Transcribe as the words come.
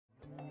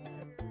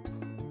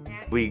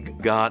We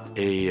got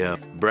a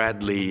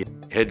Bradley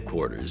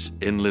headquarters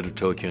in Little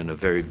Tokyo in a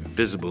very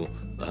visible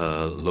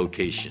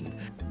location.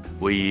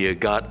 We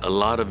got a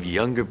lot of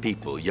younger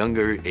people,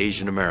 younger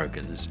Asian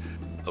Americans,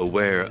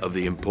 aware of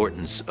the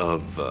importance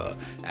of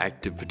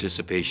active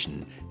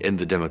participation in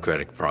the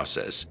democratic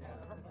process.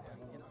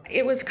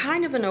 It was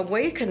kind of an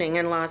awakening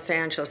in Los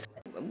Angeles.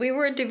 We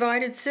were a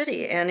divided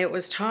city, and it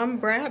was Tom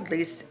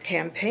Bradley's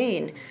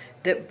campaign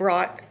that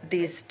brought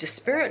these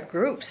disparate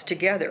groups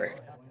together.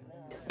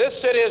 This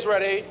city is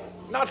ready,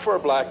 not for a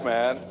black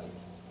man,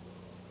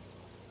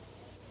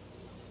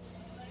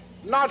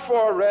 not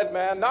for a red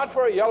man, not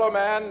for a yellow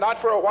man, not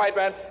for a white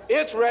man.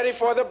 It's ready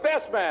for the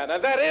best man,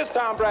 and that is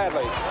Tom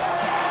Bradley.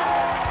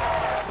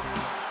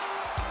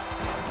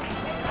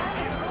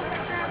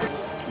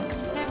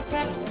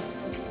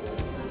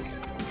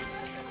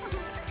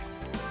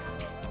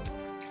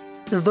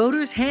 The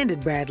voters handed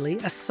Bradley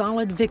a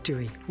solid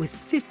victory with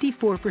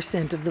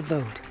 54% of the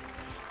vote.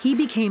 He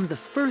became the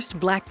first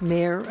black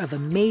mayor of a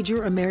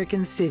major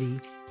American city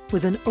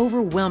with an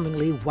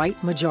overwhelmingly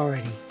white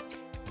majority.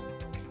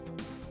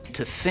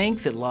 To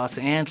think that Los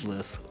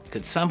Angeles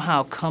could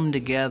somehow come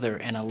together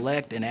and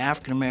elect an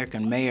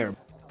African-American mayor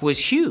was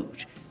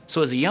huge.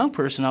 So as a young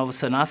person, all of a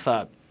sudden I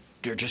thought,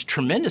 there are just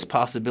tremendous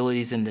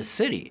possibilities in this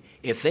city.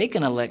 If they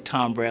can elect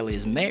Tom Bradley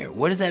as mayor,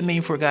 what does that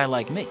mean for a guy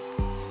like me?